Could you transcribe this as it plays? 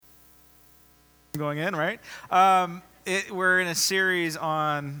going in, right? We're in a series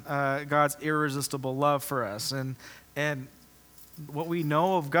on God's irresistible love for us, and what we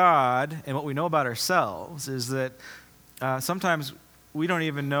know of God and what we know about ourselves is that sometimes we don't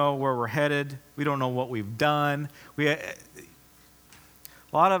even know where we're headed. We don't know what we've done. A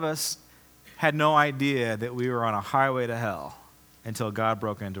lot of us had no idea that we were on a highway to hell until God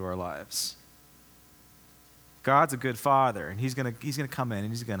broke into our lives. God's a good father, and he's gonna come in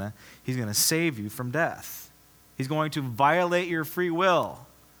and he's gonna save you from death. He's going to violate your free will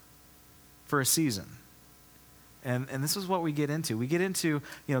for a season. And this is what we get into. We get into,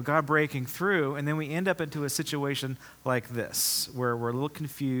 God breaking through, and then we end up into a situation like this, where we're a little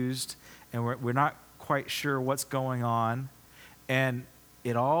confused and we're not quite sure what's going on. And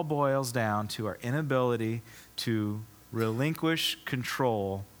it all boils down to our inability to relinquish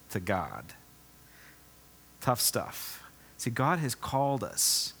control to God. Tough stuff. See, God has called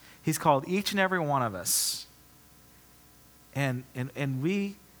us. He's called each and every one of us. And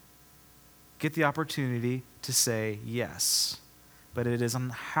we get the opportunity to say yes. But it is on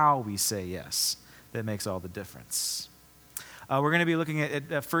how we say yes that makes all the difference. We're going to be looking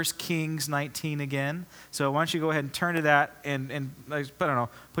at 1 Kings 19 again. So why don't you go ahead and turn to that and I don't know,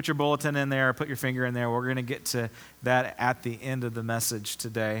 put your bulletin in there, put your finger in there. We're going to get to that at the end of the message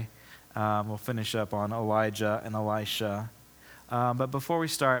today. We'll finish up on Elijah and Elisha. But before we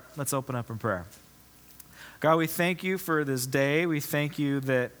start, let's open up in prayer. God, we thank you for this day. We thank you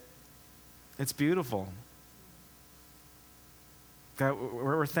that it's beautiful. God,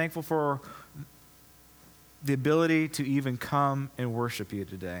 we're thankful for the ability to even come and worship you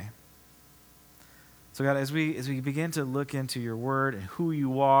today. So God, as we begin to look into your word and who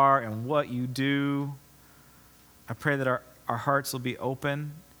you are and what you do, I pray that our hearts will be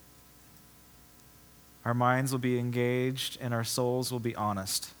open, our minds will be engaged, and our souls will be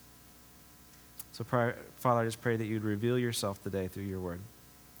honest. So Father, I just pray that you'd reveal yourself today through your word.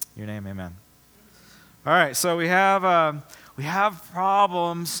 In your name, amen. All right, so we have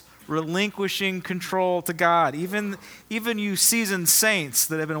problems relinquishing control to God. Even you seasoned saints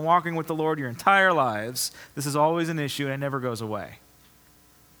that have been walking with the Lord your entire lives, this is always an issue, and it never goes away.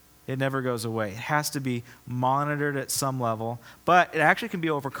 It never goes away. It has to be monitored at some level, but it actually can be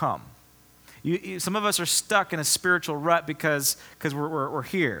overcome. Some of us are stuck in a spiritual rut because we're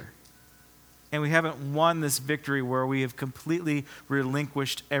here. And we haven't won this victory where we have completely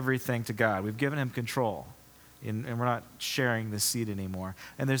relinquished everything to God. We've given him control. And we're not sharing the seed anymore.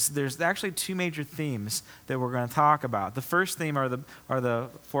 And there's actually two major themes that we're going to talk about. The first theme are the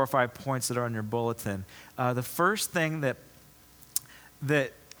 4 or 5 points that are on your bulletin. The first thing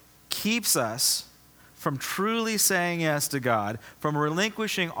that keeps us from truly saying yes to God, from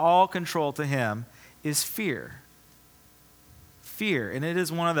relinquishing all control to him, is fear. Fear. And it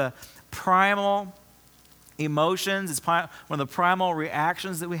is one of the primal emotions. It's one of the primal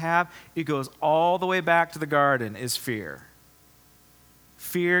reactions that we have. It goes all the way back to the garden, is fear.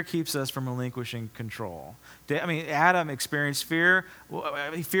 Fear keeps us from relinquishing control. Adam experienced fear.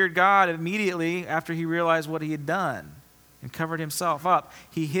 He feared God immediately after he realized what he had done and covered himself up.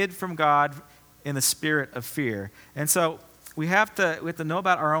 He hid from God in the spirit of fear. And so we have to know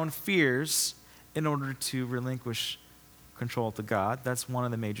about our own fears in order to relinquish control to God. That's one of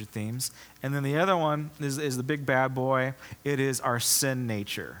the major themes. And then the other one is the big bad boy. It is our sin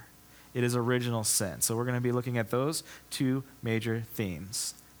nature. It is original sin. So we're going to be looking at those two major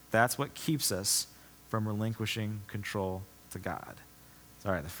themes. That's what keeps us from relinquishing control to God.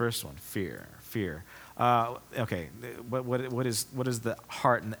 All right, the first one, fear. Okay, what is the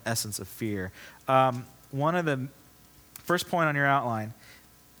heart and the essence of fear? One of the first point on your outline,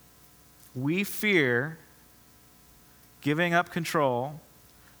 we fear giving up control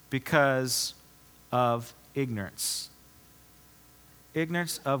because of ignorance.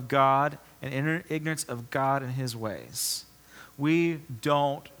 Ignorance of God and ignorance of God and his ways. We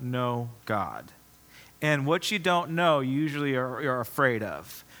don't know God. And what you don't know, you usually are afraid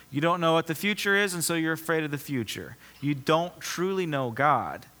of. You don't know what the future is, and so you're afraid of the future. You don't truly know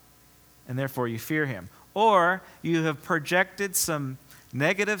God, and therefore you fear him. Or you have projected some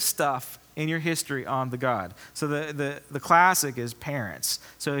negative stuff in your history on the God. So the classic is parents.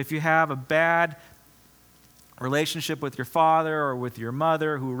 So if you have a bad relationship with your father or with your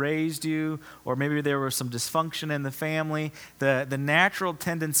mother who raised you, or maybe there was some dysfunction in the family, the natural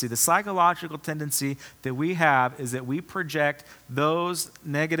tendency, the psychological tendency that we have is that we project those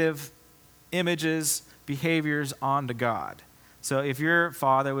negative images, behaviors onto God. So if your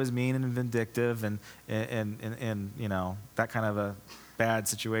father was mean and vindictive and that kind of a bad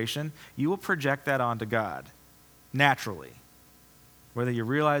situation, you will project that onto God naturally, whether you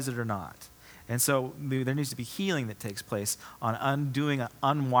realize it or not. And so there needs to be healing that takes place on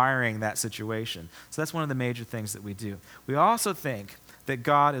unwiring that situation. So that's one of the major things that we do. We also think that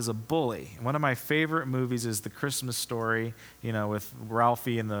God is a bully. One of my favorite movies is The Christmas Story, with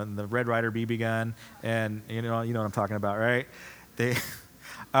Ralphie and the Red Ryder BB gun, and you know what I'm talking about, right?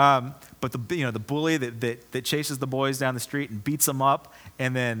 But the bully that chases the boys down the street and beats them up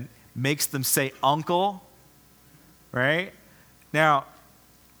and then makes them say uncle, right? Now,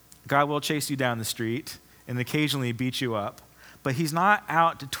 God will chase you down the street and occasionally beat you up, but he's not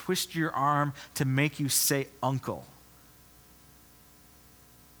out to twist your arm to make you say uncle.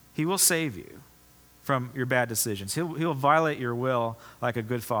 He will save you from your bad decisions. He'll violate your will like a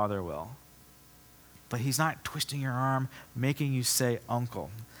good father will. But he's not twisting your arm, making you say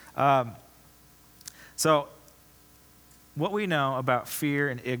uncle. So what we know about fear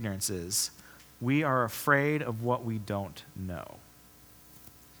and ignorance is we are afraid of what we don't know.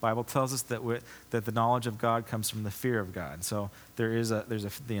 The Bible tells us that the knowledge of God comes from the fear of God. So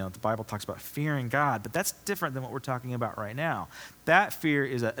the Bible talks about fearing God, but that's different than what we're talking about right now. That fear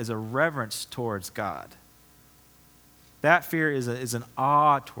is a reverence towards God. That fear is an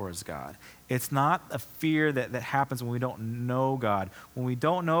awe towards God. It's not a fear that happens when we don't know God. When we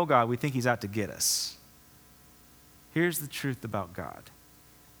don't know God, we think he's out to get us. Here's the truth about God.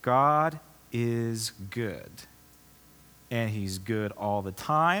 God is good. And he's good all the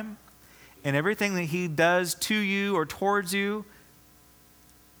time. And everything that he does to you or towards you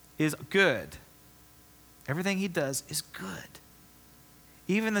is good. Everything he does is good.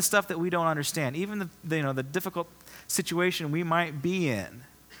 Even the stuff that we don't understand, even the difficult situation we might be in.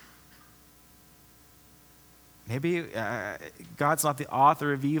 Maybe God's not the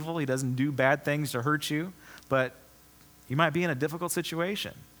author of evil. He doesn't do bad things to hurt you, but you might be in a difficult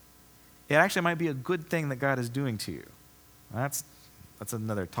situation. It actually might be a good thing that God is doing to you. That's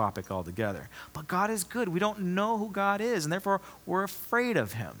another topic altogether. But God is good. We don't know who God is, and therefore we're afraid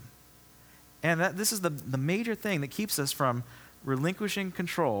of him. And this is the major thing that keeps us from relinquishing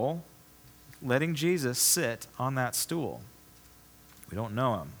control, letting Jesus sit on that stool. We don't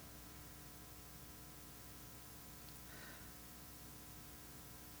know him.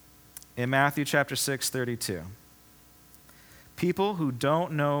 In Matthew chapter 6:32, people who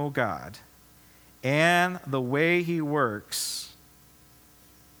don't know God and the way he works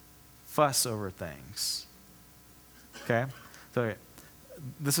fuss over things. Okay? So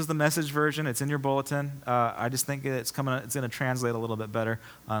this is the Message version. It's in your bulletin. I just think it's going to translate a little bit better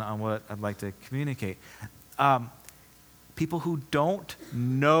on what I'd like to communicate. People who don't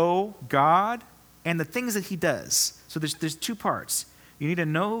know God and the things that he does. So there's two parts. You need to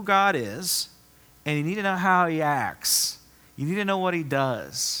know who God is, and you need to know how he acts. You need to know what he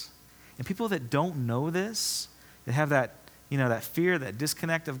does. And people that don't know this, that have that fear, that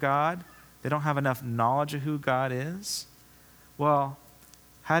disconnect of God, they don't have enough knowledge of who God is. Well,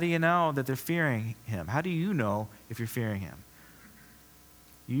 how do you know that they're fearing him? How do you know if you're fearing him?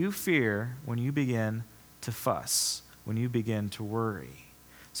 You fear when you begin to fuss, when you begin to worry.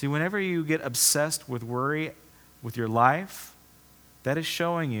 See, whenever you get obsessed with worry with your life, that is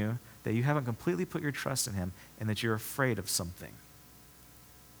showing you that you haven't completely put your trust in him and that you're afraid of something.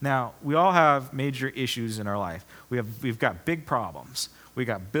 Now, we all have major issues in our life. We've got big problems. We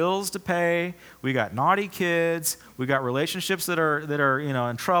got bills to pay. We got naughty kids. We got relationships that are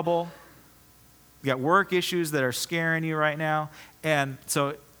in trouble. We got work issues that are scaring you right now. And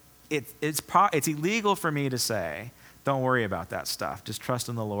so it's illegal for me to say, don't worry about that stuff. Just trust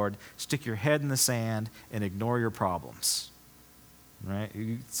in the Lord. Stick your head in the sand and ignore your problems. Right?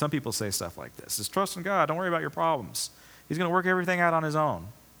 Some people say stuff like this. Just trust in God. Don't worry about your problems. He's going to work everything out on his own.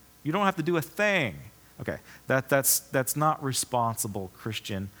 You don't have to do a thing. Okay, that's not responsible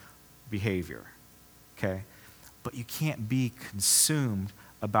Christian behavior. Okay? But you can't be consumed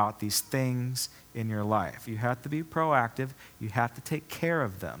about these things in your life. You have to be proactive. You have to take care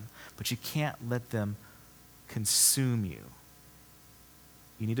of them. But you can't let them consume you.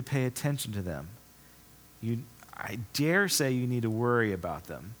 You need to pay attention to them. I dare say you need to worry about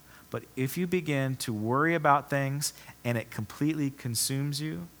them. But if you begin to worry about things and it completely consumes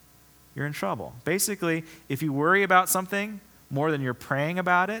you, you're in trouble. Basically, if you worry about something more than you're praying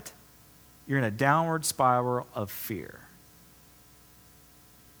about it, you're in a downward spiral of fear.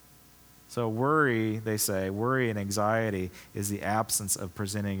 So worry, they say, worry and anxiety is the absence of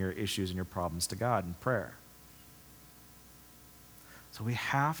presenting your issues and your problems to God in prayer. So we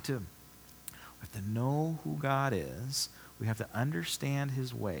have to know who God is. We have to understand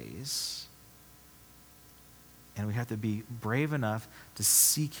his ways. And we have to be brave enough to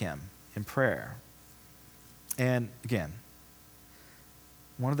seek him in prayer. And again,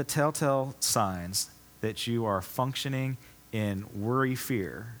 one of the telltale signs that you are functioning in worry,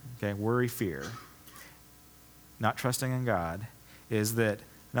 fear, not trusting in God, is that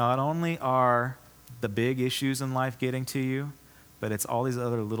not only are the big issues in life getting to you, but it's all these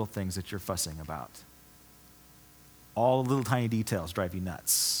other little things that you're fussing about. All the little tiny details drive you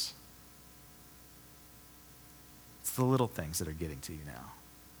nuts. It's the little things that are getting to you now.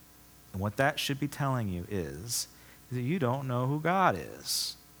 And what that should be telling you is that you don't know who God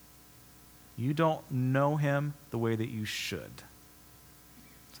is. You don't know him the way that you should.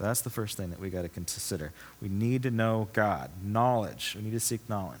 So that's the first thing that we got to consider. We need to know God. Knowledge. We need to seek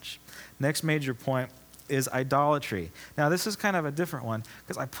knowledge. Next major point is idolatry. Now, this is kind of a different one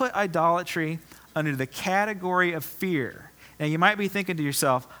because I put idolatry under the category of fear. Now, you might be thinking to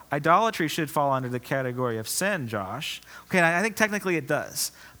yourself, idolatry should fall under the category of sin, Josh. Okay, I think technically it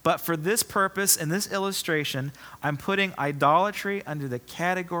does. But for this purpose, in this illustration, I'm putting idolatry under the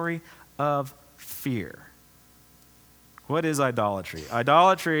category of fear. What is idolatry?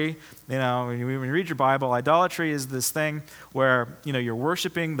 Idolatry, when you read your Bible, idolatry is this thing where, you're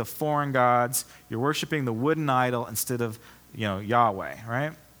worshiping the foreign gods, you're worshiping the wooden idol instead of, Yahweh,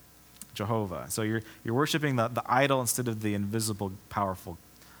 right? Jehovah. So you're worshiping the idol instead of the invisible, powerful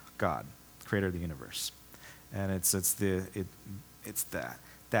God, creator of the universe. And it's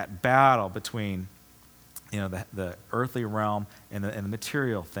that battle between, the earthly realm and the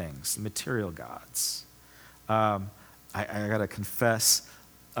material things, the material gods. I got to confess,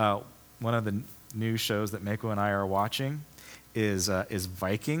 one of the new shows that Mako and I are watching is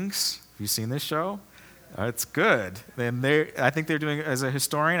Vikings. Have you seen this show? It's good. And I think they're doing, as a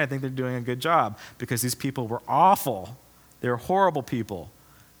historian, I think they're doing a good job because these people were awful. They're horrible people.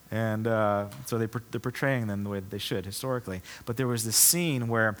 And so they're portraying them the way that they should historically. But there was this scene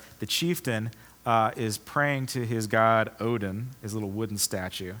where the chieftain is praying to his god Odin, his little wooden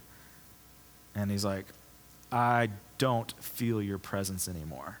statue. And he's like, I don't feel your presence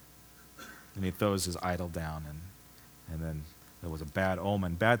anymore. And he throws his idol down, and then there was a bad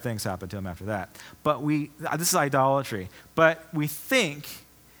omen. Bad things happened to him after that. But this is idolatry. But we think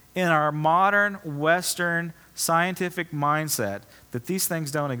in our modern Western scientific mindset that these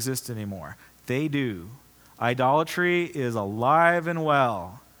things don't exist anymore. They do. Idolatry is alive and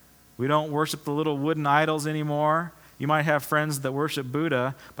well. We don't worship the little wooden idols anymore. You might have friends that worship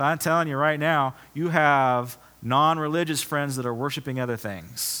Buddha, but I'm telling you right now, you have non-religious friends that are worshiping other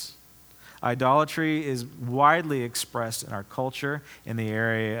things. Idolatry is widely expressed in our culture in the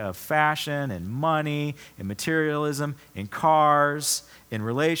area of fashion and money and materialism, in cars, in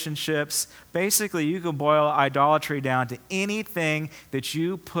relationships. Basically, you can boil idolatry down to anything that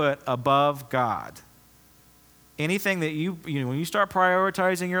you put above God. Anything that when you start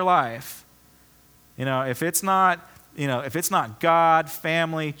prioritizing your life, if it's not God,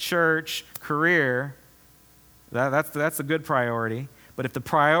 family, church, career, that's a good priority. But if the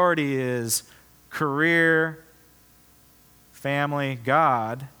priority is career, family,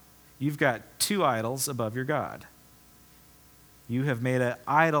 God, you've got two idols above your God. You have made an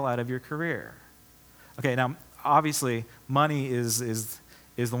idol out of your career. Okay, now obviously money is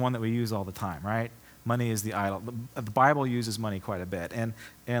the one that we use all the time, right? Money is the idol. The Bible uses money quite a bit.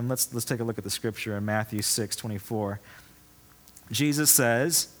 And let's take a look at the scripture in Matthew 6:24. Jesus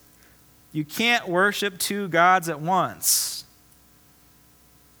says, you can't worship two gods at once.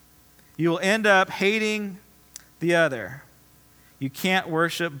 You will end up hating the other. You can't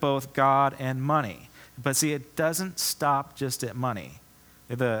worship both God and money. But see, it doesn't stop just at money.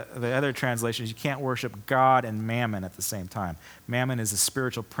 The other translations, you can't worship God and mammon at the same time. Mammon is a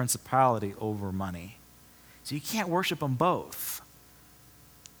spiritual principality over money. So you can't worship them both.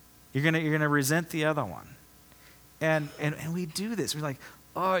 You're gonna resent the other one. And we do this. We're like,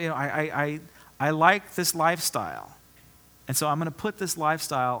 oh, I like this lifestyle. And so I'm going to put this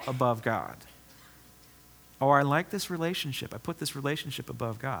lifestyle above God. Or I like this relationship. I put this relationship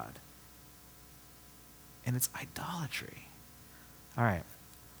above God. And it's idolatry. All right.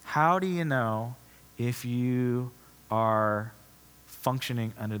 How do you know if you are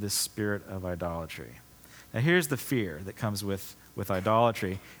functioning under the spirit of idolatry? Now here's the fear that comes with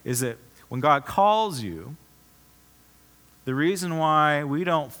idolatry, is that when God calls you, the reason why we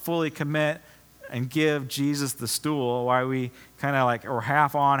don't fully commit and give Jesus the stool, why we kind of or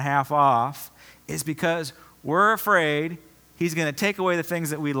half on, half off, is because we're afraid he's going to take away the things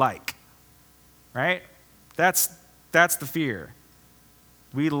that we like, right? That's the fear.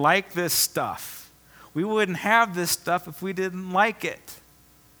 We like this stuff. We wouldn't have this stuff if we didn't like it.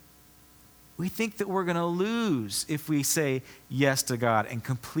 We think that we're going to lose if we say yes to God and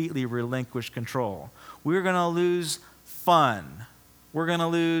completely relinquish control. We're going to lose fun. We're going to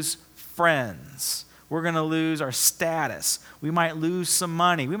lose friends. We're going to lose our status. We might lose some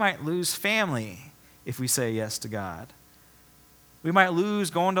money. We might lose family if we say yes to God. We might lose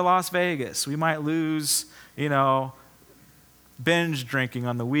going to Las Vegas. We might lose, binge drinking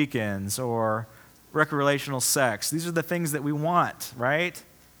on the weekends or recreational sex. These are the things that we want, right?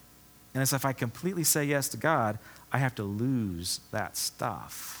 And it's if I completely say yes to God, I have to lose that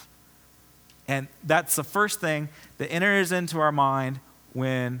stuff. And that's the first thing that enters into our mind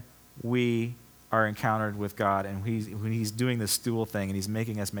when we are encountered with God and when he's doing this stool thing and he's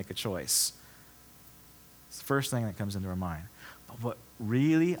making us make a choice. It's the first thing that comes into our mind. But what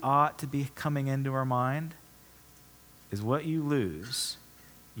really ought to be coming into our mind is what you lose.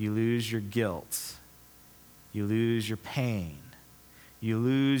 You lose your guilt. You lose your pain. You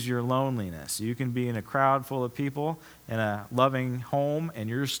lose your loneliness. You can be in a crowd full of people in a loving home and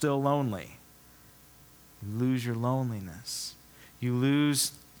you're still lonely. You lose your loneliness. You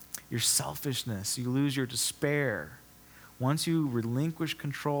lose your selfishness. You lose your despair. Once you relinquish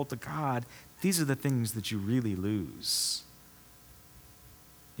control to God, these are the things that you really lose.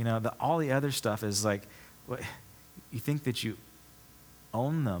 All the other stuff is like, you think that you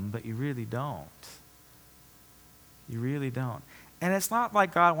own them, but you really don't. You really don't. And it's not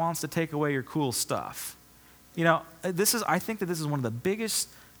like God wants to take away your cool stuff. I think that this is one of the biggest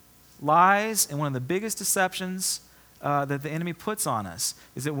lies and one of the biggest deceptions that the enemy puts on us,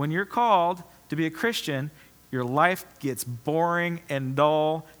 is that when you're called to be a Christian, your life gets boring and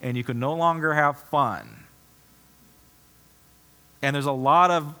dull and you can no longer have fun. And there's a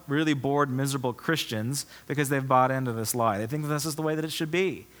lot of really bored, miserable Christians because they've bought into this lie. They think this is the way that it should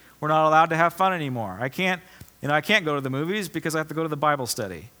be. We're not allowed to have fun anymore. I can't go to the movies because I have to go to the Bible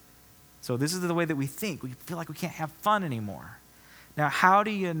study. So this is the way that we think. We feel like we can't have fun anymore. Now, how do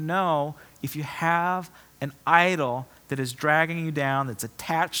you know if you have an idol that is dragging you down, that's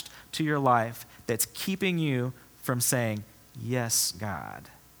attached to your life, that's keeping you from saying, yes, God?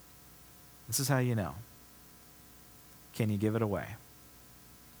 This is how you know. Can you give it away?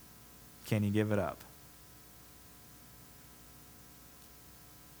 Can you give it up?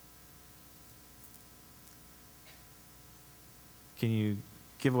 Can you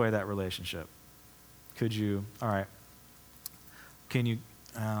give away that relationship? Could you, all right. Can you,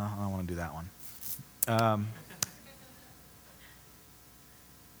 I don't want to do that one.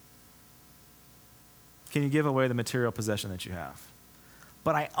 Can you give away the material possession that you have?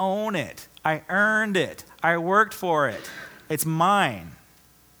 But I own it. I earned it. I worked for it. It's mine.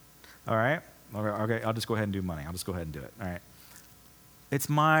 All right? Okay, I'll just go ahead and do money. I'll just go ahead and do it. All right? It's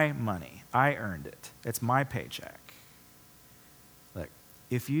my money. I earned it. It's my paycheck. Look,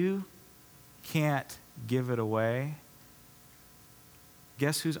 if you can't give it away,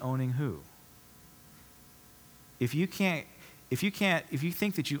 guess who's owning who? If you think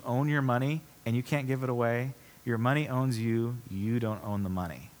that you own your money and you can't give it away, your money owns you, you don't own the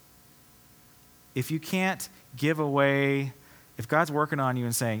money. If you can't give away, if God's working on you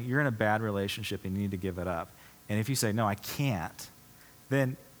and saying, you're in a bad relationship and you need to give it up, and if you say, no, I can't,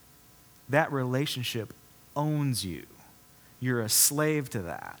 then that relationship owns you. You're a slave to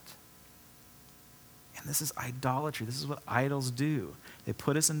that. And this is idolatry. This is what idols do. They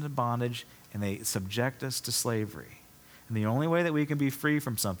put us into bondage and they subject us to slavery. And the only way that we can be free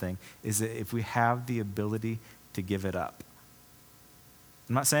from something is that if we have the ability to give it up.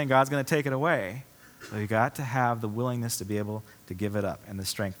 I'm not saying God's going to take it away, but you got to have the willingness to be able to give it up and the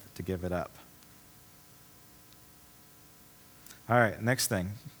strength to give it up. All right, next thing,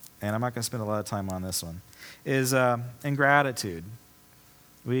 and I'm not going to spend a lot of time on this one, is ingratitude.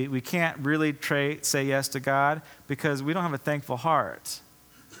 We can't really say yes to God because we don't have a thankful heart.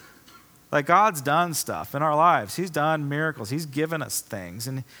 Like, God's done stuff in our lives. He's done miracles. He's given us things.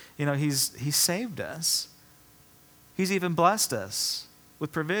 And, He's saved us. He's even blessed us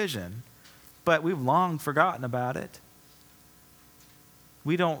with provision. But we've long forgotten about it.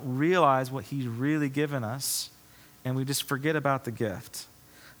 We don't realize what He's really given us. And we just forget about the gift.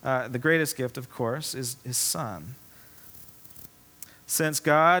 The greatest gift, of course, is His Son. Since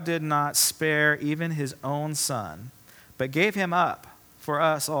God did not spare even His own Son, but gave Him up for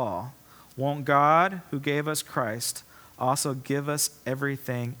us all, won't God, who gave us Christ, also give us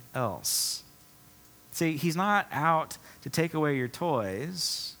everything else? See, He's not out to take away your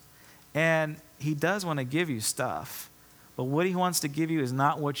toys, and He does want to give you stuff, but what He wants to give you is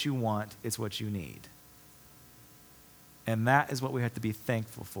not what you want, it's what you need. And that is what we have to be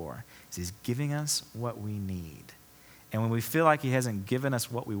thankful for, is He's giving us what we need. And when we feel like He hasn't given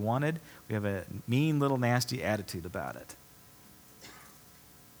us what we wanted, we have a mean little nasty attitude about it.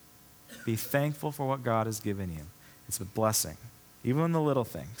 Be thankful for what God has given you. It's a blessing. even in the little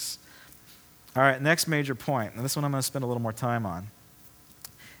things. All right, next major point, and this one I'm going to spend a little more time on,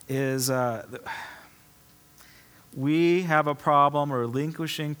 is we have a problem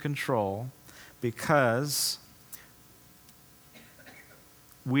relinquishing control because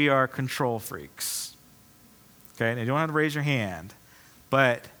we are control freaks. Okay, now you don't have to raise your hand,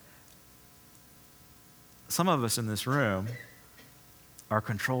 but some of us in this room are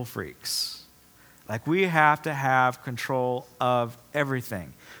control freaks. Like, we have to have control of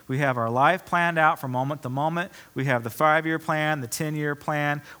everything. We have our life planned out from moment to moment. We have the 5-year plan, the 10-year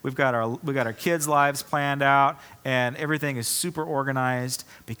plan. We've got our kids' lives planned out, and everything is super organized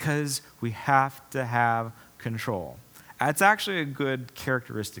because we have to have control. It's actually a good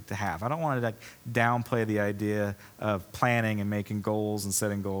characteristic to have. I don't want to downplay the idea of planning and making goals and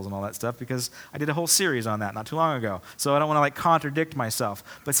setting goals and all that stuff, because I did a whole series on that not too long ago. So I don't want to contradict myself.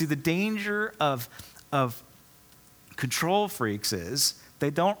 But see, the danger of control freaks is they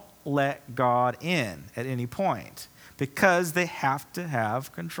don't let God in at any point because they have to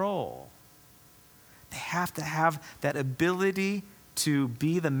have control. They have to have that ability to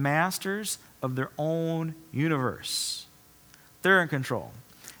be the masters of their own universe. They're in control.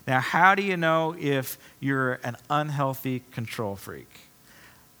 Now, how do you know if you're an unhealthy control freak?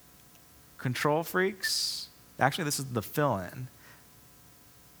 Control freaks, actually this is the fill-in.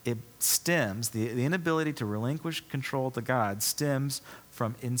 It stems, the inability to relinquish control to God stems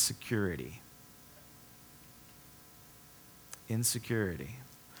from insecurity. Insecurity.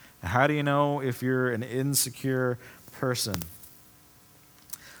 Now, how do you know if you're an insecure person?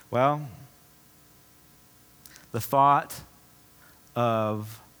 Well, the thought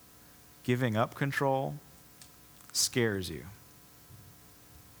of giving up control scares you.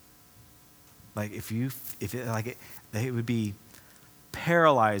 Like, it would be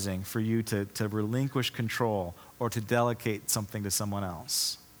paralyzing for you to relinquish control or to delegate something to someone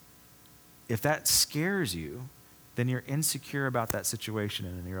else. If that scares you, then you're insecure about that situation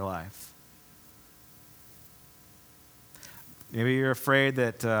in your life. Maybe you're afraid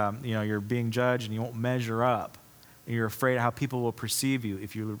that you're being judged and you won't measure up. You're afraid of how people will perceive you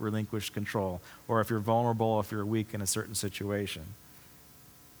if you relinquish control, or if you're vulnerable, if you're weak in a certain situation.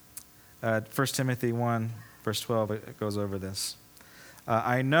 1 Timothy 1, verse 12, it goes over this.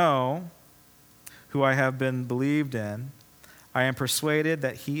 I know who I have been believed in. I am persuaded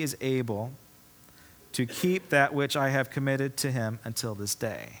that he is able to keep that which I have committed to him until this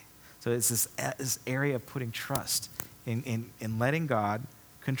day. So it's this area of putting trust in letting God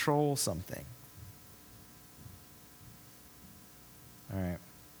control something. All right.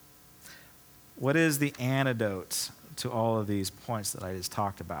 What is the antidote to all of these points that I just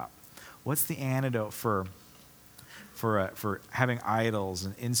talked about? What's the antidote for having idols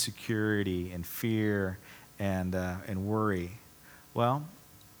and insecurity and fear and worry? Well,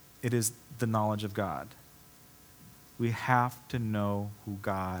 it is the knowledge of God. We have to know who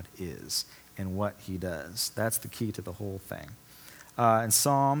God is and what he does. That's the key to the whole thing. In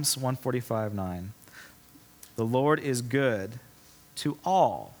Psalms 145:9, the Lord is good to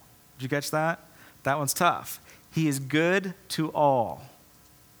all. Did you catch that? That one's tough. He is good to all.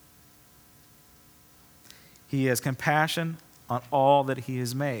 He has compassion on all that he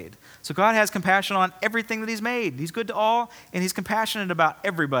has made. So God has compassion on everything that he's made. He's good to all, and he's compassionate about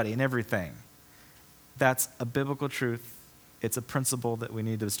everybody and everything. That's a biblical truth. It's a principle that we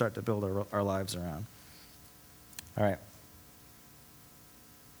need to start to build our lives around. All right.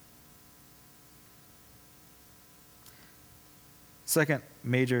 Second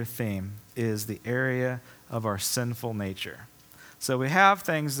major theme is the area of our sinful nature. So we have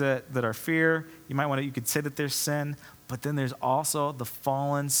things that are fear. You could say that there's sin, but then there's also the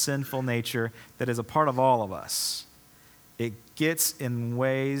fallen sinful nature that is a part of all of us. It gets in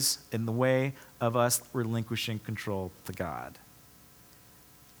the way of us relinquishing control to God.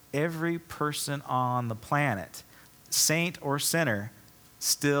 Every person on the planet, saint or sinner,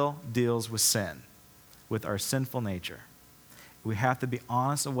 still deals with sin, with our sinful nature. We have to be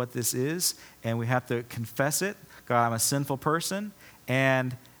honest of what this is, and we have to confess it. God, I'm a sinful person,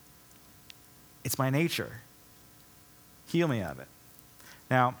 and it's my nature. Heal me of it.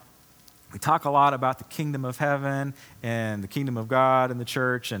 Now, we talk a lot about the kingdom of heaven and the kingdom of God and the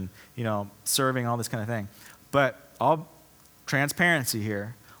church and, serving, all this kind of thing. But all transparency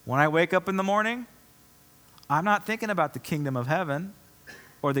here. When I wake up in the morning, I'm not thinking about the kingdom of heaven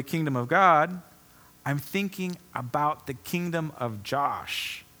or the kingdom of God. I'm thinking about the kingdom of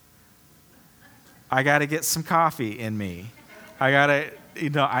Josh. I got to get some coffee in me. I got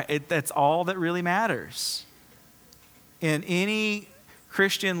to, that's all that really matters. And any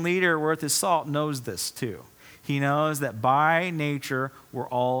Christian leader worth his salt knows this too. He knows that by nature, we're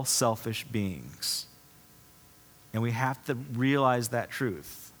all selfish beings. And we have to realize that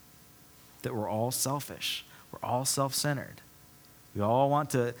truth, that we're all selfish. We're all self-centered. We all want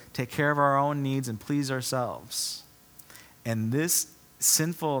to take care of our own needs and please ourselves. And this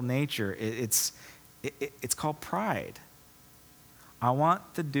sinful nature, it's called pride. I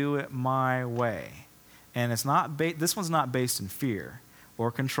want to do it my way. And it's not this one's not based in fear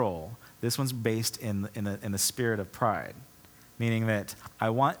or control. This one's based in the spirit of pride, meaning that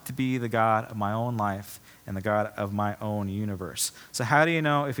I want to be the God of my own life and the God of my own universe. So how do you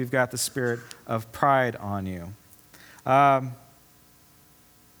know if you've got the spirit of pride on you?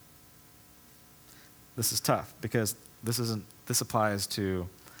 This is tough because this applies to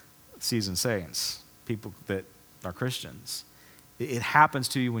seasoned saints, people that are Christians. It happens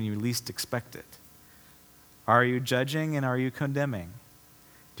to you when you least expect it. Are you judging and are you condemning?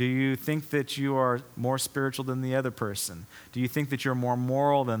 Do you think that you are more spiritual than the other person? Do you think that you're more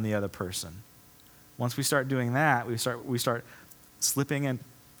moral than the other person? Once we start doing that, we start slipping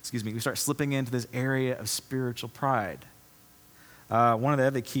into this area of spiritual pride. One of the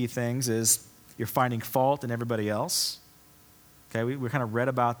other key things is you're finding fault in everybody else. Okay, we kind of read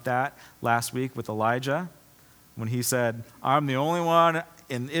about that last week with Elijah when he said, I'm the only one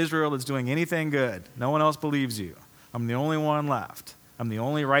in Israel that's doing anything good. No one else believes you. I'm the only one left. I'm the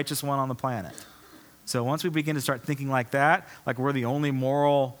only righteous one on the planet. So once we begin to start thinking like that, like we're the only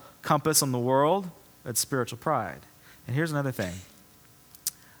moral compass in the world, that's spiritual pride. And here's another thing.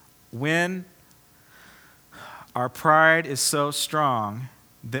 When our pride is so strong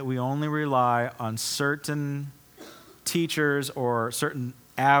that we only rely on certain teachers or certain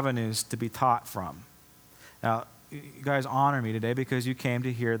avenues to be taught from. Now, you guys honor me today because you came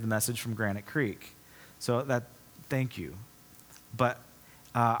to hear the message from Granite Creek. So thank you. But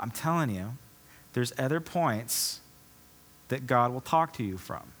I'm telling you, there's other points that God will talk to you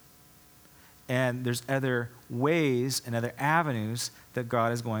from. And there's other ways and other avenues that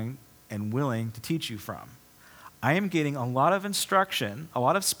God is going and willing to teach you from. I am getting a lot of instruction, a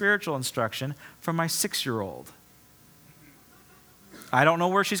lot of spiritual instruction from my 6-year-old. I don't know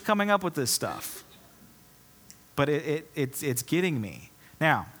where she's coming up with this stuff, but it's getting me.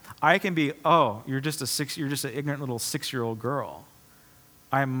 Now, I can be, you're just an ignorant little 6-year-old girl.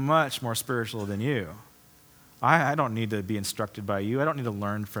 I'm much more spiritual than you. I don't need to be instructed by you. I don't need to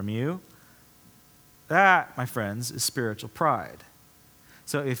learn from you. That, my friends, is spiritual pride.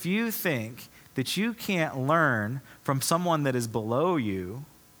 So if you think that you can't learn from someone that is below you,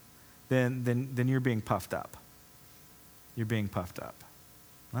 then you're being puffed up. You're being puffed up.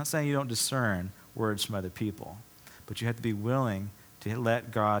 I'm not saying you don't discern words from other people, but you have to be willing to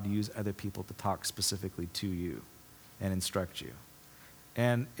let God use other people to talk specifically to you and instruct you.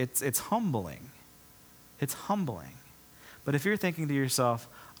 And it's humbling. It's humbling. But if you're thinking to yourself,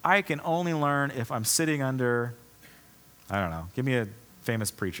 I can only learn if I'm sitting under, I don't know, give me a famous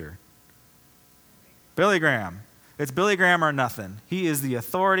preacher. Billy Graham. It's Billy Graham or nothing. He is the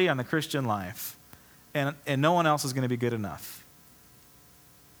authority on the Christian life. And no one else is going to be good enough.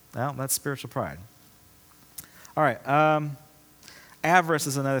 Well, that's spiritual pride. All right. Avarice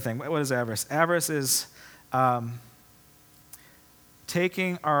is another thing. What is avarice? Avarice is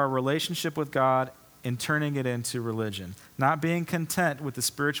taking our relationship with God and turning it into religion. Not being content with the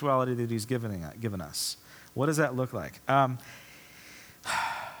spirituality that He's given us. What does that look like?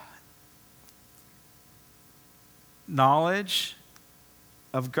 Knowledge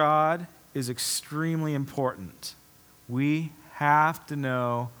of God is extremely important. We have to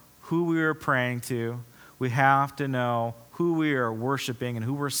know who we are praying to. We have to know who we are worshiping and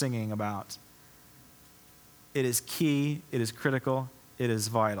who we're singing about. It is key, it is critical, it is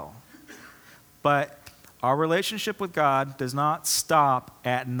vital. But our relationship with God does not stop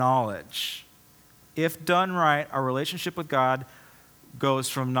at knowledge. If done right, our relationship with God goes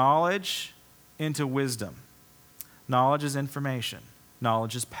from knowledge into wisdom. Knowledge is information.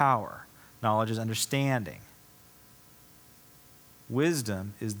 Knowledge is power. Knowledge is understanding.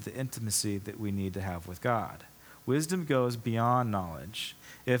 Wisdom is the intimacy that we need to have with God. Wisdom goes beyond knowledge.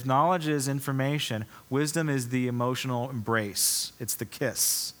 If knowledge is information, wisdom is the emotional embrace. It's the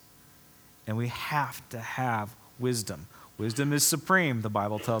kiss. And we have to have wisdom. Wisdom is supreme, the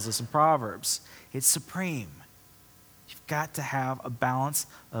Bible tells us in Proverbs. It's supreme. You've got to have a balance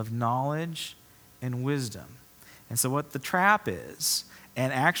of knowledge and wisdom. And so what the trap is,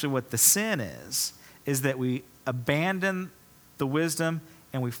 and actually what the sin is that we abandon the wisdom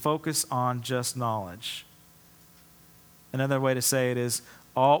and we focus on just knowledge. Another way to say it is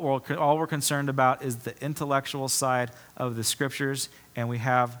all we're concerned about is the intellectual side of the Scriptures, and we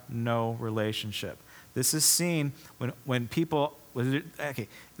have no relationship. This is seen when people, okay,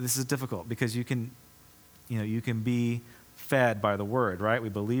 this is difficult because you can be fed by the word, right? We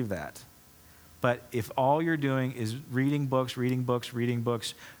believe that. But if all you're doing is reading books,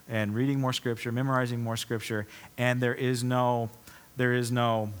 and reading more scripture, memorizing more scripture, and there is no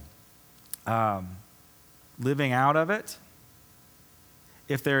living out of it,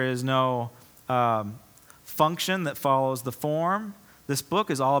 if there is no function that follows the form, this book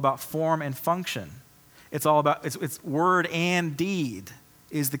is all about form and function. It's all about, it's word and deed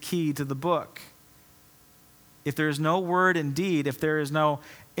is the key to the book. If there is no word and deed, if there is no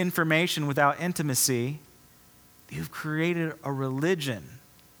information without intimacy, you've created a religion.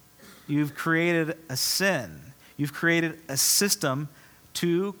 You've created a sin. You've created a system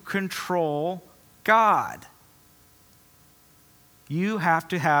to control God. You have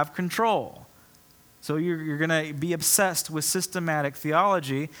to have control. So you're going to be obsessed with systematic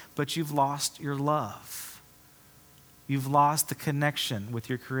theology, but you've lost your love. You've lost the connection with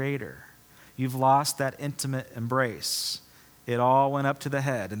your Creator. You've lost that intimate embrace. It all went up to the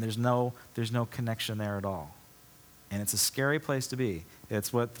head, and there's no connection there at all. And it's a scary place to be.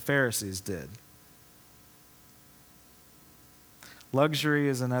 It's what the Pharisees did. Luxury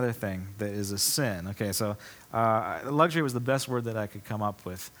is another thing that is a sin. Okay, so luxury was the best word that I could come up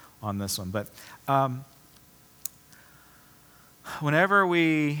with on this one. But whenever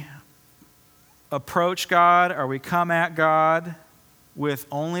we approach God or we come at God with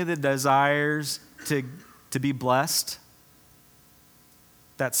only the desires to be blessed,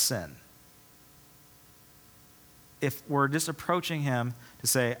 that's sin. If we're just approaching him to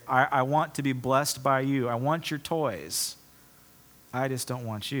say, I want to be blessed by you, I want your toys, I just don't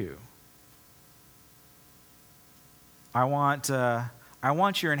want you. I want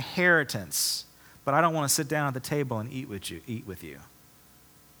your inheritance, but I don't want to sit down at the table and eat with you.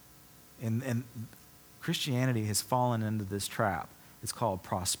 And Christianity has fallen into this trap. It's called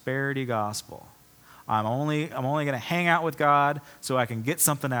prosperity gospel. I'm only going to hang out with God so I can get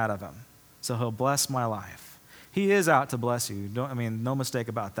something out of him, so he'll bless my life. He is out to bless you. No mistake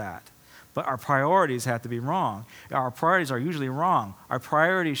about that. But our priorities have to be wrong. Our priorities are usually wrong. Our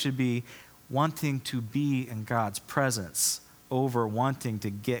priority should be wanting to be in God's presence over wanting to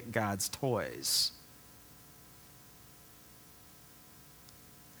get God's toys.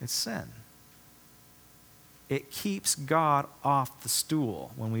 It's sin. It keeps God off the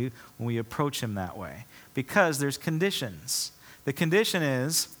stool when we approach him that way, because there's conditions. The condition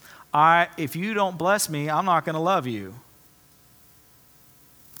is, if you don't bless me, I'm not going to love you.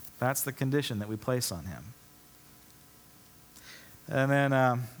 That's the condition that we place on him. And then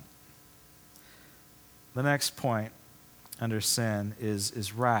the next point under sin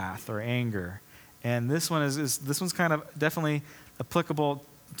is wrath or anger, and this one's kind of definitely applicable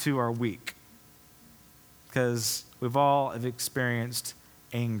to our week, because we've all have experienced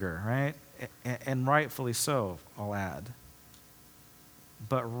anger, right? And rightfully so, I'll add.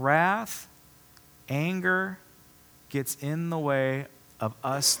 But wrath, anger, gets in the way of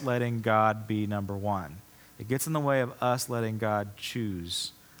us letting God be number one. It gets in the way of us letting God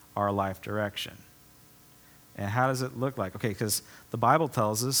choose our life direction. And how does it look like? Okay, because the Bible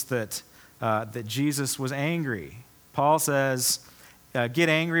tells us that Jesus was angry. Paul says, get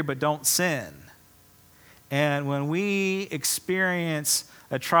angry but don't sin. And when we experience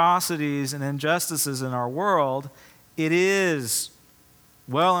atrocities and injustices in our world, it is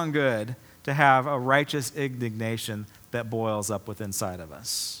well and good to have a righteous indignation that boils up within inside of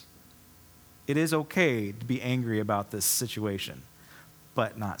us. It is okay to be angry about this situation,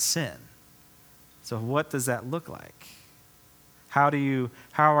 but not sin. So what does that look like? How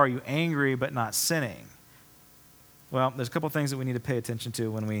are you angry but not sinning? Well, there's a couple things that we need to pay attention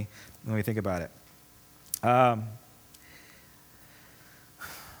to when we think about it.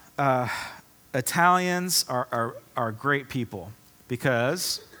 Italians are great people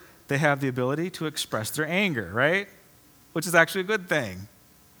because they have the ability to express their anger, right? Which is actually a good thing.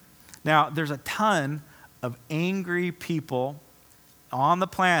 Now, there's a ton of angry people on the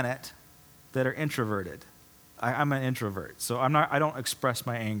planet that are introverted. I'm an introvert, so I don't express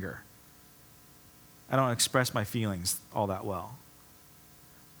my anger. I don't express my feelings all that well.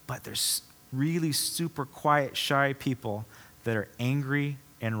 But there's really super quiet, shy people that are angry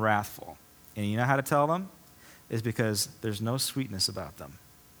and wrathful. And you know how to tell them? Is because there's no sweetness about them.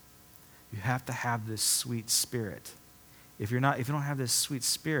 You have to have this sweet spirit. If you don't have this sweet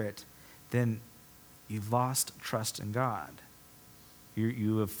spirit, then you've lost trust in God.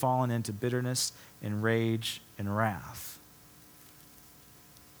 You have fallen into bitterness and rage and wrath.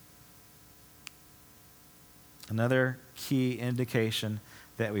 Another key indication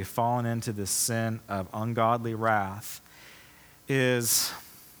that we've fallen into this sin of ungodly wrath is,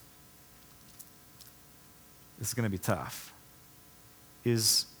 this is going to be tough,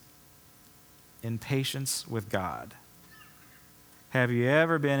 is impatience with God. Have you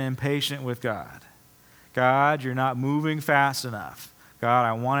ever been impatient with God? God, you're not moving fast enough. God,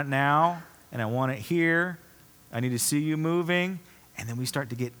 I want it now, and I want it here. I need to see you moving. And then we start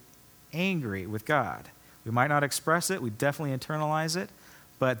to get angry with God. We might not express it. We definitely internalize it.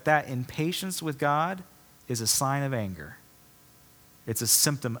 But that impatience with God is a sign of anger. It's a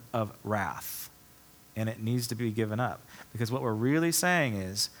symptom of wrath. And it needs to be given up. Because what we're really saying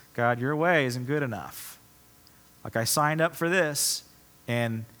is, God, your way isn't good enough. Like, I signed up for this,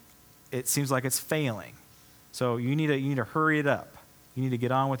 and it seems like it's failing. So you need to hurry it up. You need to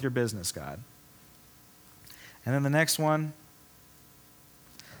get on with your business, God. And then the next one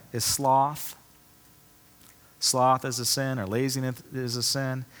is sloth. Sloth is a sin, or laziness is a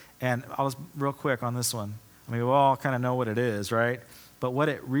sin. And I'll just real quick on this one. I mean, we all kind of know what it is, right? But what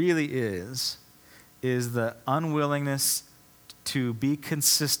it really is the unwillingness to be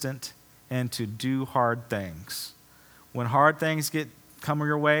consistent and to do hard things. When hard things come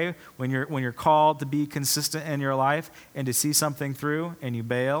your way, when you're called to be consistent in your life and to see something through and you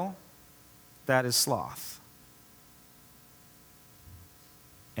bail, that is sloth.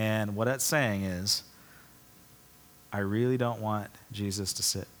 And what that's saying is, I really don't want Jesus to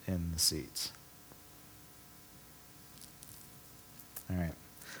sit in the seats. All right,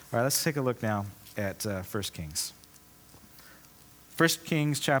 let's take a look now at 1 Kings. 1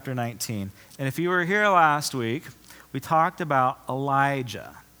 Kings chapter 19. And if you were here last week, we talked about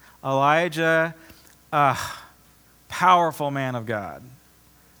Elijah. Elijah, powerful man of God.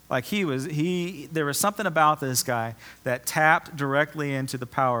 Like there was something about this guy that tapped directly into the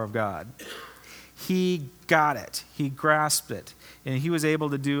power of God. He got it. He grasped it. And he was able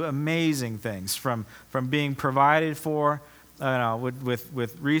to do amazing things from being provided for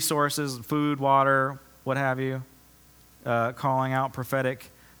with resources, food, water, what have you, calling out prophetic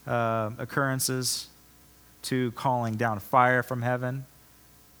occurrences, to calling down fire from heaven,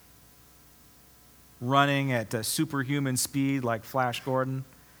 running at superhuman speed like Flash Gordon.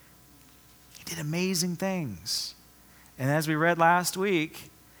 He did amazing things. And as we read last week,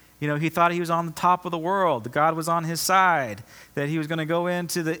 he thought he was on the top of the world, that God was on his side, that he was going to go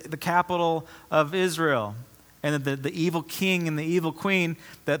into the capital of Israel, and that the evil king and the evil queen,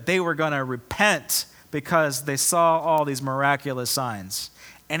 that they were going to repent because they saw all these miraculous signs.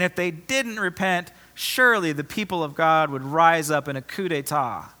 And if they didn't repent, surely the people of God would rise up in a coup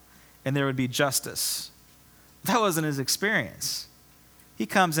d'etat and there would be justice. That wasn't his experience. He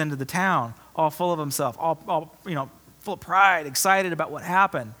comes into the town all full of himself, all full of pride, excited about what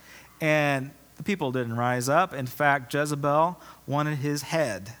happened. And the people didn't rise up. In fact, Jezebel wanted his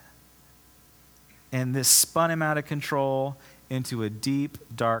head. And this spun him out of control into a deep,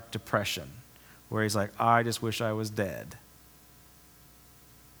 dark depression where he's like, I just wish I was dead.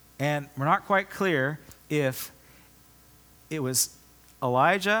 And we're not quite clear if it was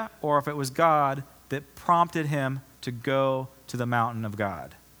Elijah or if it was God that prompted him to go to the mountain of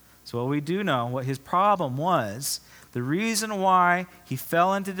God. So what we do know, what his problem was, the reason why he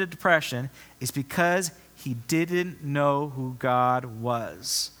fell into the depression is because he didn't know who God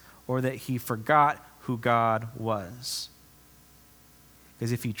was, or that he forgot who God was.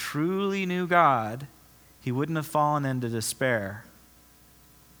 Because if he truly knew God, he wouldn't have fallen into despair.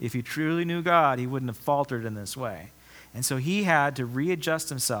 If he truly knew God, he wouldn't have faltered in this way. And so he had to readjust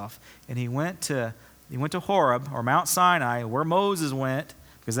himself, and he went to Horeb, or Mount Sinai, where Moses went,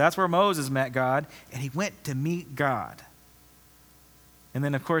 because that's where Moses met God, and he went to meet God. And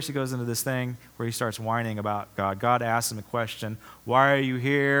then, of course, he goes into this thing where he starts whining about God. God asks him a question, why are you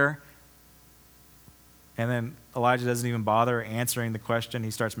here? And then Elijah doesn't even bother answering the question.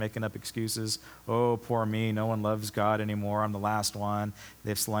 He starts making up excuses. Oh, poor me. No one loves God anymore. I'm the last one.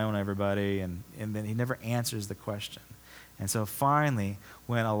 They've slain everybody. And then he never answers the question. And so finally,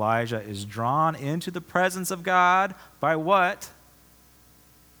 when Elijah is drawn into the presence of God by what?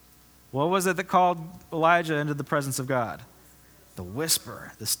 What was it that called Elijah into the presence of God? The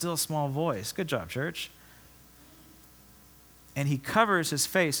whisper, the still small voice. Good job, church. And he covers his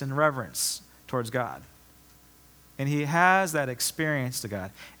face in reverence towards God. And he has that experience to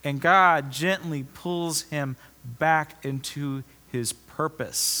God. And God gently pulls him back into his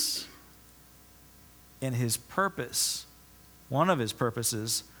purpose. And his purpose, one of his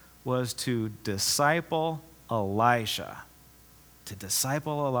purposes, was to disciple Elisha. To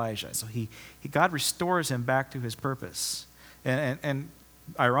disciple Elijah. So God restores him back to his purpose. And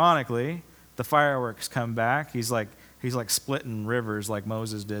ironically, the fireworks come back. He's like He's like splitting rivers like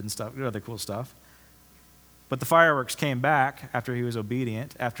Moses did and stuff, other cool stuff. But the fireworks came back after he was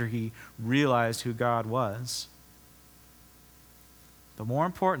obedient, after he realized who God was. But more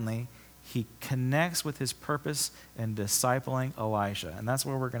importantly, he connects with his purpose in discipling Elijah. And that's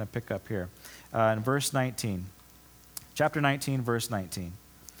where we're going to pick up here in verse 19. Chapter 19, verse 19.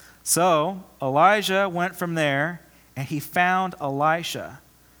 So Elijah went from there, and he found Elisha,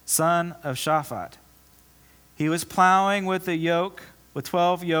 son of Shaphat. He was plowing with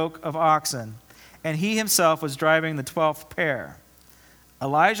 12 yoke of oxen, and he himself was driving the 12th pair.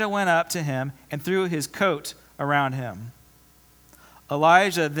 Elijah went up to him and threw his coat around him.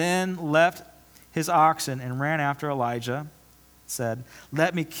 Elijah then left his oxen and ran after Elijah, said,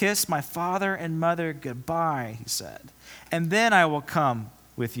 "Let me kiss my father and mother goodbye," he said, "and then I will come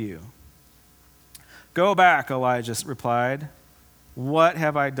with you." "Go back," Elijah replied. "What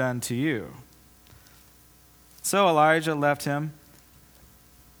have I done to you?" So Elijah left him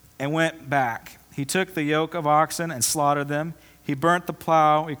and went back. He took the yoke of oxen and slaughtered them. He burnt the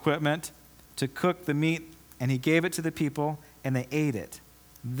plow equipment to cook the meat, and he gave it to the people, and they ate it.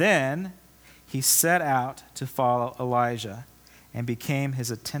 Then he set out to follow Elijah and became his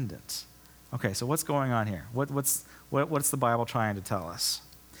attendant. Okay, so what's going on here? What's the Bible trying to tell us?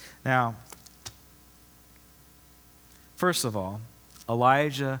 Now, first of all,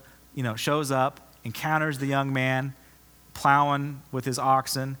 Elijah, shows up, encounters the young man plowing with his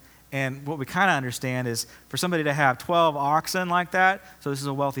oxen. And what we kind of understand is for somebody to have 12 oxen like that, so this is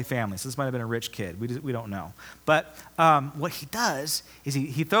a wealthy family. So this might have been a rich kid. We don't know. But what he does is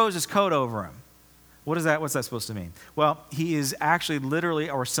he throws his coat over him. What's that supposed to mean? Well, he is actually literally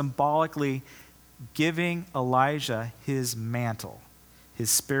or symbolically giving Elijah his mantle, his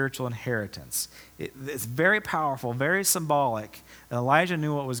spiritual inheritance. It's very powerful, very symbolic. And Elijah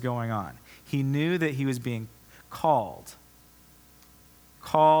knew what was going on. He knew that he was being called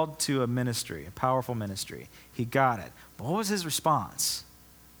to a ministry, a powerful ministry. He got it. But what was his response?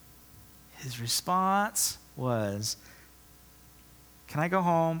 His response was, "Can I go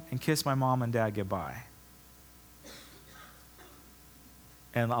home and kiss my mom and dad goodbye?"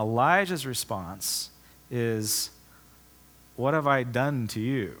 And Elijah's response is, "What have I done to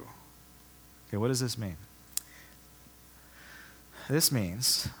you?" Okay, what does this mean? This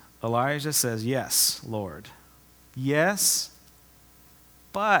means Elijah says, "Yes, Lord. Yes,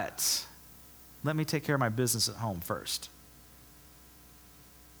 but let me take care of my business at home first."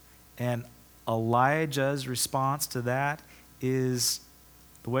 And Elijah's response to that is,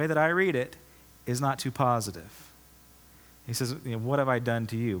 the way that I read it, is not too positive. He says, "What have I done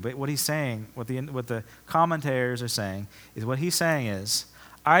to you?" But what he's saying, what the commentators are saying, is what he's saying is,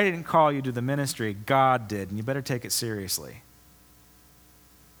 I didn't call you to the ministry, God did, and you better take it seriously.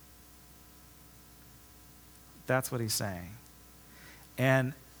 That's what he's saying.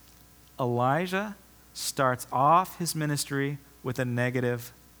 And Elijah starts off his ministry with a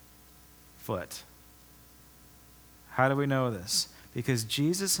negative foot. How do we know this? Because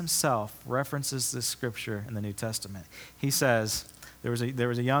Jesus himself references this scripture in the New Testament. He says, there was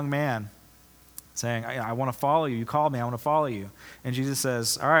a young man saying, I want to follow you. You called me, I want to follow you. And Jesus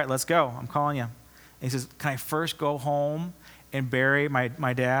says, all right, let's go. I'm calling you. And he says, can I first go home and bury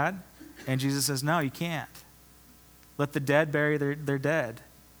my dad? And Jesus says, no, you can't. Let the dead bury their dead.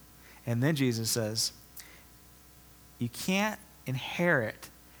 And then Jesus says, you can't inherit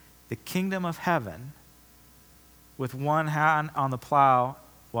the kingdom of heaven with one hand on the plow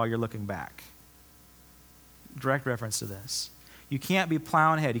while you're looking back. Direct reference to this. You can't be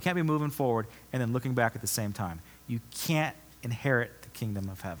plowing ahead. You can't be moving forward and then looking back at the same time. You can't inherit the kingdom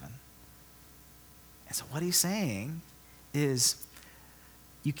of heaven. And so what he's saying is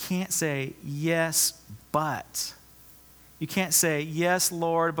you can't say, yes, but. You can't say, yes,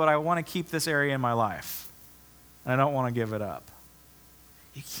 Lord, but I want to keep this area in my life. And I don't want to give it up.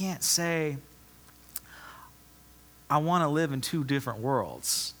 You can't say, I want to live in two different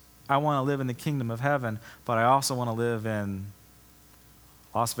worlds. I want to live in the kingdom of heaven, but I also want to live in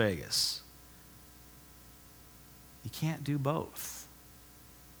Las Vegas. You can't do both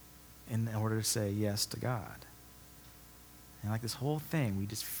in order to say yes to God. And like this whole thing, we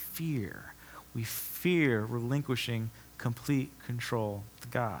just fear. We fear relinquishing complete control to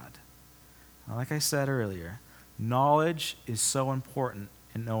God. Now, like I said earlier, knowledge is so important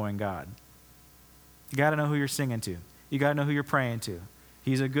in knowing God. You got to know who you're singing to. You got to know who you're praying to.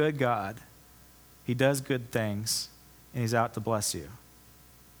 He's a good God. He does good things, and he's out to bless you.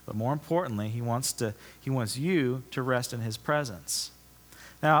 But more importantly, he wants you to rest in his presence.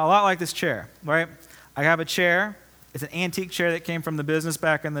 Now, a lot like this chair, right? I have a chair. It's an antique chair that came from the business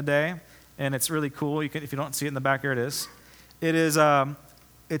back in the day, and it's really cool. If you don't see it in the back, here it is.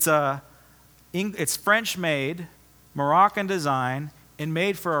 It's French-made, Moroccan design, and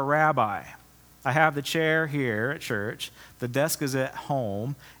made for a rabbi. I have the chair here at church. The desk is at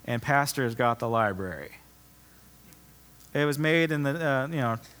home, and pastor has got the library. It was made in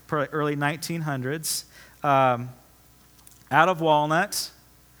the early 1900s, out of walnut.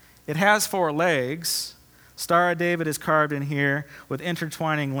 It has 4 legs. Star of David is carved in here with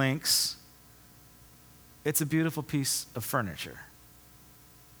intertwining links. It's a beautiful piece of furniture.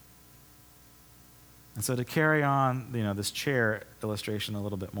 And so to carry on, this chair illustration a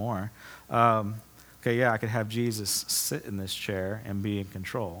little bit more, I could have Jesus sit in this chair and be in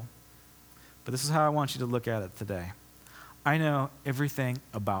control. But this is how I want you to look at it today. I know everything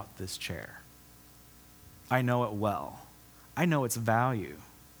about this chair. I know it well. I know its value.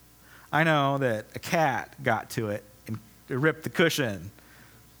 I know that a cat got to it and ripped the cushion.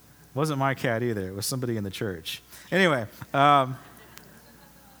 It wasn't my cat either. It was somebody in the church. Anyway, I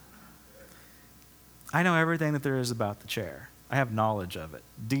know everything that there is about the chair. I have knowledge of it,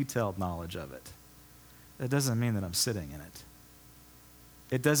 detailed knowledge of it. That doesn't mean that I'm sitting in it.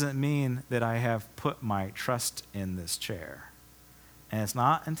 It doesn't mean that I have put my trust in this chair. And it's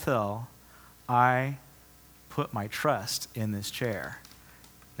not until I put my trust in this chair.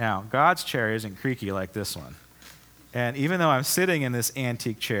 Now, God's chair isn't creaky like this one. And even though I'm sitting in this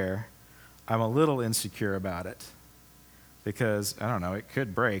antique chair, I'm a little insecure about it. Because, I don't know, it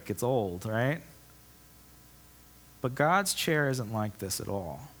could break. It's old, right? But God's chair isn't like this at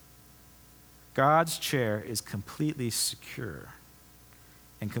all. God's chair is completely secure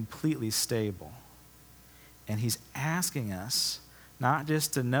and completely stable. And he's asking us not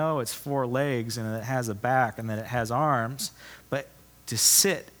just to know it's 4 legs and that it has a back and that it has arms, but to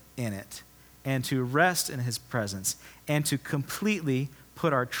sit in it and to rest in his presence and to completely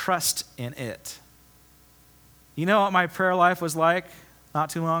put our trust in it. You know what my prayer life was like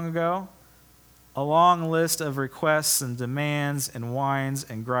not too long ago? A long list of requests and demands and whines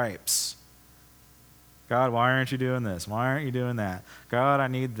and gripes. God, why aren't you doing this? Why aren't you doing that? God, I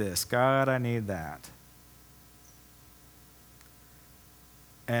need this. God, I need that.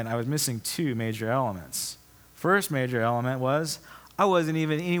 And I was missing 2 major elements. First major element was I wasn't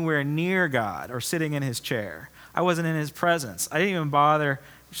even anywhere near God or sitting in his chair. I wasn't in his presence. I didn't even bother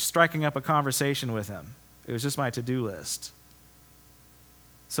striking up a conversation with him. It was just my to-do list.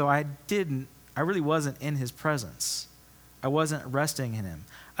 So I really wasn't in his presence. I wasn't resting in him.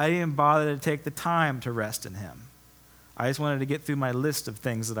 I didn't even bother to take the time to rest in him. I just wanted to get through my list of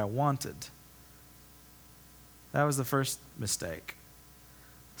things that I wanted. That was the first mistake.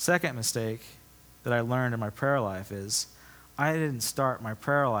 Second mistake that I learned in my prayer life is I didn't start my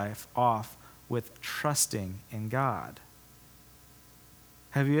prayer life off with trusting in God.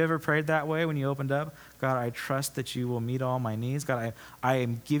 Have you ever prayed that way when you opened up? God, I trust that you will meet all my needs. God, I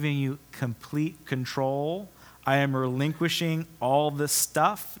am giving you complete control. I am relinquishing all this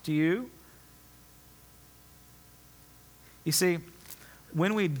stuff to you. You see,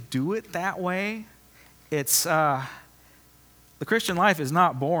 when we do it that way, it's the Christian life is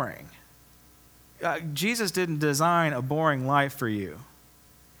not boring. Jesus didn't design a boring life for you.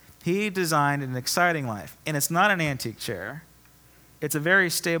 He designed an exciting life. And it's not an antique chair. It's a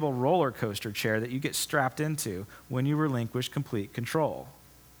very stable roller coaster chair that you get strapped into when you relinquish complete control.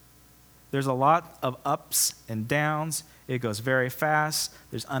 There's a lot of ups and downs. It goes very fast.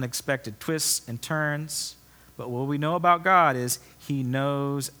 There's unexpected twists and turns. But what we know about God is he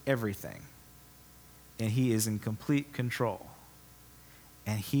knows everything. And he is in complete control.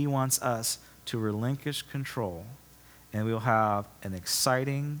 And he wants us to relinquish control. And we'll have an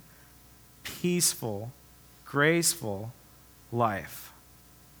exciting, peaceful, graceful life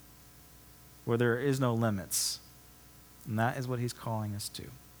where there is no limits. And that is what he's calling us to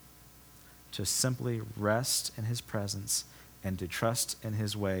simply rest in his presence and to trust in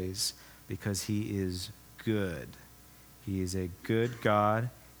his ways because he is good. He is a good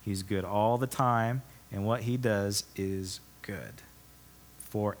God. He's good all the time, and what he does is good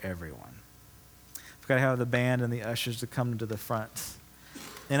for everyone. We've got to have the band and the ushers to come to the front.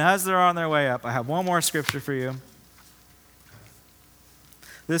 And as they're on their way up, I have one more scripture for you.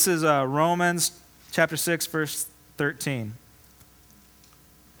 This is Romans chapter 6, verse 13.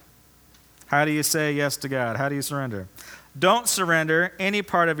 How do you say yes to God? How do you surrender? Don't surrender any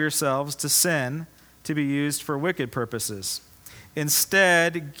part of yourselves to sin to be used for wicked purposes.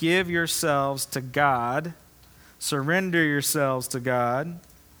 Instead, give yourselves to God. Surrender yourselves to God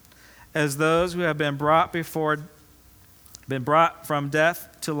as those who have been brought from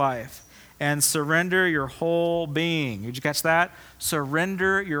death to life, and surrender your whole being. Did you catch that?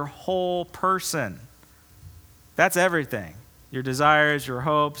 Surrender your whole person. That's everything. Your desires, your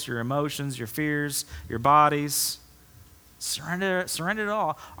hopes, your emotions, your fears, your bodies. Surrender it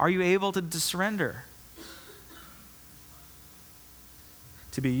all. Are you able to surrender?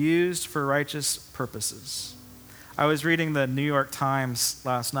 To be used for righteous purposes. I was reading the New York Times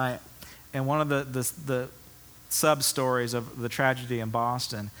last night, and one of the sub-stories of the tragedy in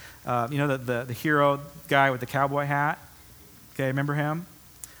Boston, the hero guy with the cowboy hat, okay, remember him?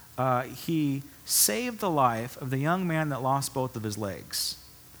 He saved the life of the young man that lost both of his legs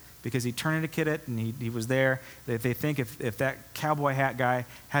because he tourniqueted and he was there. They think if that cowboy hat guy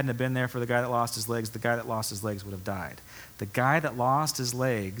hadn't have been there for the guy that lost his legs, the guy that lost his legs would have died. The guy that lost his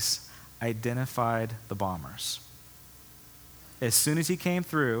legs identified the bombers. As soon as he came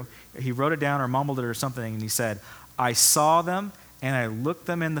through, he wrote it down or mumbled it or something, and he said, "I saw them and I looked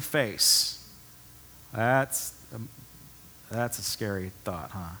them in the face." That's a scary thought,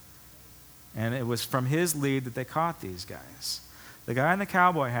 huh? And it was from his lead that they caught these guys. The guy in the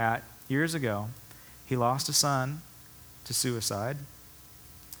cowboy hat, years ago, he lost a son to suicide.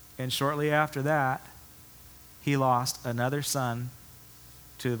 And shortly after that, he lost another son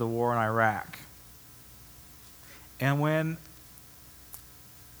to the war in Iraq. And when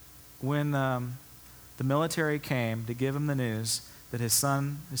the military came to give him the news that his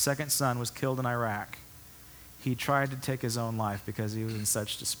second son was killed in Iraq, he tried to take his own life because he was in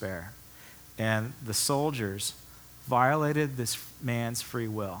such despair. And the soldiers violated this man's free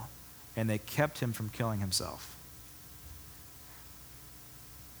will, and they kept him from killing himself.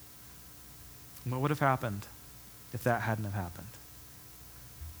 What would have happened if that hadn't have happened?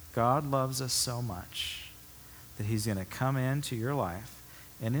 God loves us so much that he's going to come into your life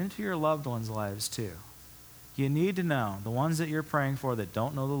and into your loved ones' lives too. You need to know, the ones that you're praying for that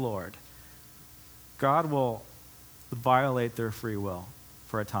don't know the Lord, God will violate their free will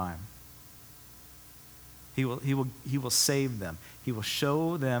for a time. He will save them. He will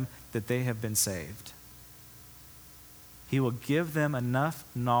show them that they have been saved. He will give them enough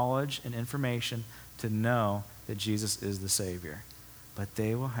knowledge and information to know that Jesus is the Savior. But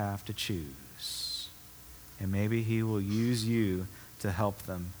they will have to choose. And maybe he will use you to help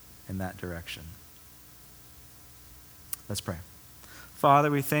them in that direction. Let's pray. Father,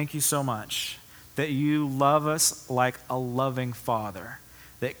 we thank you so much that you love us like a loving Father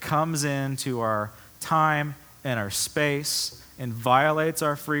that comes into our time and our space and violates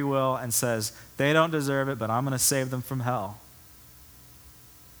our free will and says, they don't deserve it, but I'm going to save them from hell.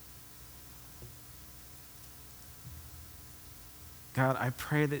 God, I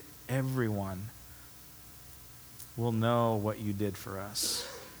pray that everyone will know what you did for us,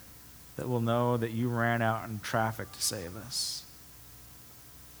 that will know that you ran out in traffic to save us,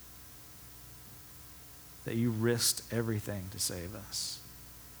 that you risked everything to save us.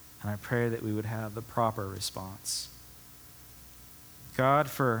 And I pray that we would have the proper response. God,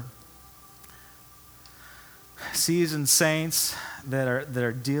 for seasoned saints that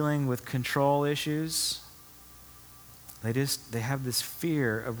are dealing with control issues, they have this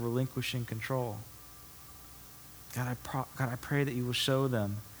fear of relinquishing control. God, I pray that you will show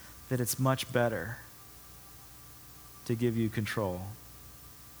them that it's much better to give you control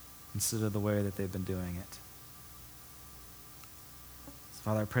instead of the way that they've been doing it.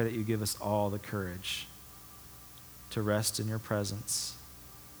 Father, I pray that you give us all the courage to rest in your presence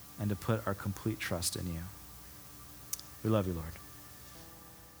and to put our complete trust in you. We love you, Lord.